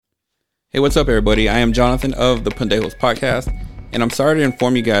Hey, what's up, everybody? I am Jonathan of the Pendejos Podcast, and I'm sorry to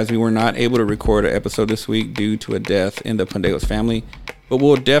inform you guys we were not able to record an episode this week due to a death in the Pendejos family, but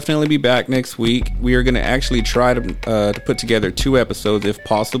we'll definitely be back next week. We are going to actually try to put together 2 episodes if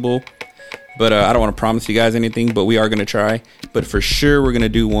possible, but I don't want to promise you guys anything, but we are going to try. But for sure, we're going to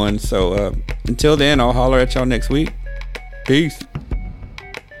do one. So until then, I'll holler at y'all next week. Peace.